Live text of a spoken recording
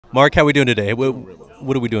Mark, how are we doing today?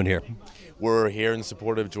 What are we doing here? We're here in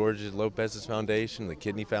support of George Lopez Foundation, the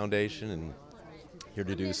Kidney Foundation, and here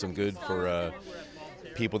to do some good for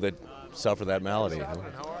people that suffer that malady. You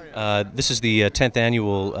know? This is the 10th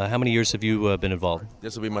annual. How many years have you been involved?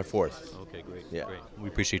 This will be my fourth. Okay, great. Yeah. Great. We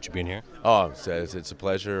appreciate you being here. Oh, it's a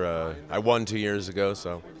pleasure. I won 2 years ago,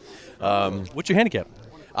 so. What's your handicap?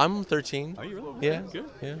 I'm 13. Are you really? Yeah. Good.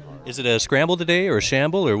 Yeah. Is it a scramble today or a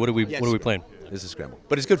shamble or what are we playing? This is scramble,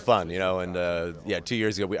 but it's good fun, you know. And yeah, 2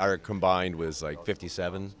 years ago, our combined was like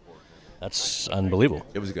 57. That's unbelievable.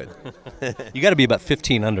 It was good. You got to be about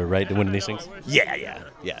 15 under, right, to win these things? Yeah.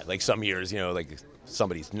 Like some years, you know, like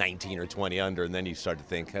somebody's 19 or 20 under, and then you start to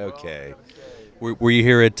think, okay. Were you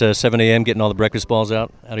here at 7 a.m. getting all the breakfast balls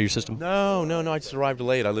out of your system? No. I just arrived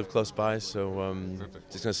late. I live close by, so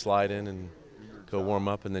just gonna slide in and go warm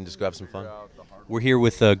up, and then just go have some fun. We're here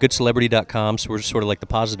with GoodCelebrity.com, so we're sort of like the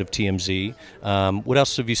positive TMZ. What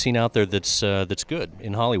else have you seen out there that's good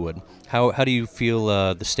in Hollywood? How do you feel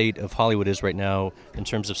the state of Hollywood is right now in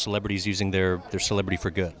terms of celebrities using their celebrity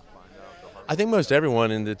for good? I think most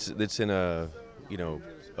everyone that's in a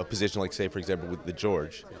a position like, say, for example, with the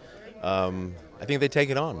George, I think they take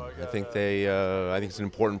it on. I think it's an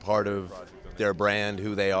important part of their brand,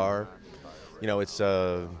 who they are. You know, it's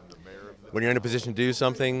when you're in a position to do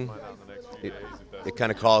something, it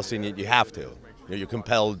kind of calls in. You have to. You're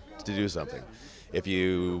compelled to do something. If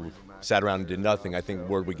you sat around and did nothing, I think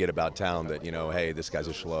word would get about town that, hey, this guy's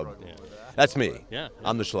a schlub. Yeah. That's me. Yeah.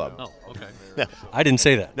 I'm the schlub. Oh, okay. No. I didn't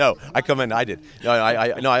say that. No, I come in. I did. No,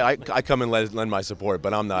 I come and lend my support,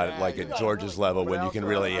 but I'm not like at George's level when you can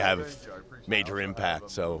really have major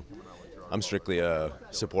impact. So I'm strictly a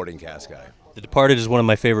supporting cast guy. The Departed is one of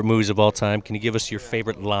my favorite movies of all time. Can you give us your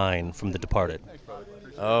favorite line from The Departed?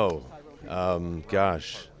 Oh,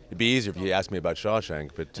 gosh. It'd be easier if you asked me about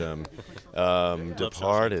Shawshank, but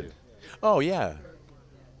Departed. Oh, yeah.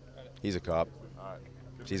 He's a cop.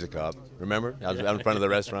 She's a cop. Remember? Out in front of the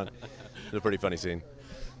restaurant. It's a pretty funny scene.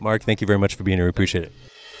 Mark, thank you very much for being here. We appreciate it.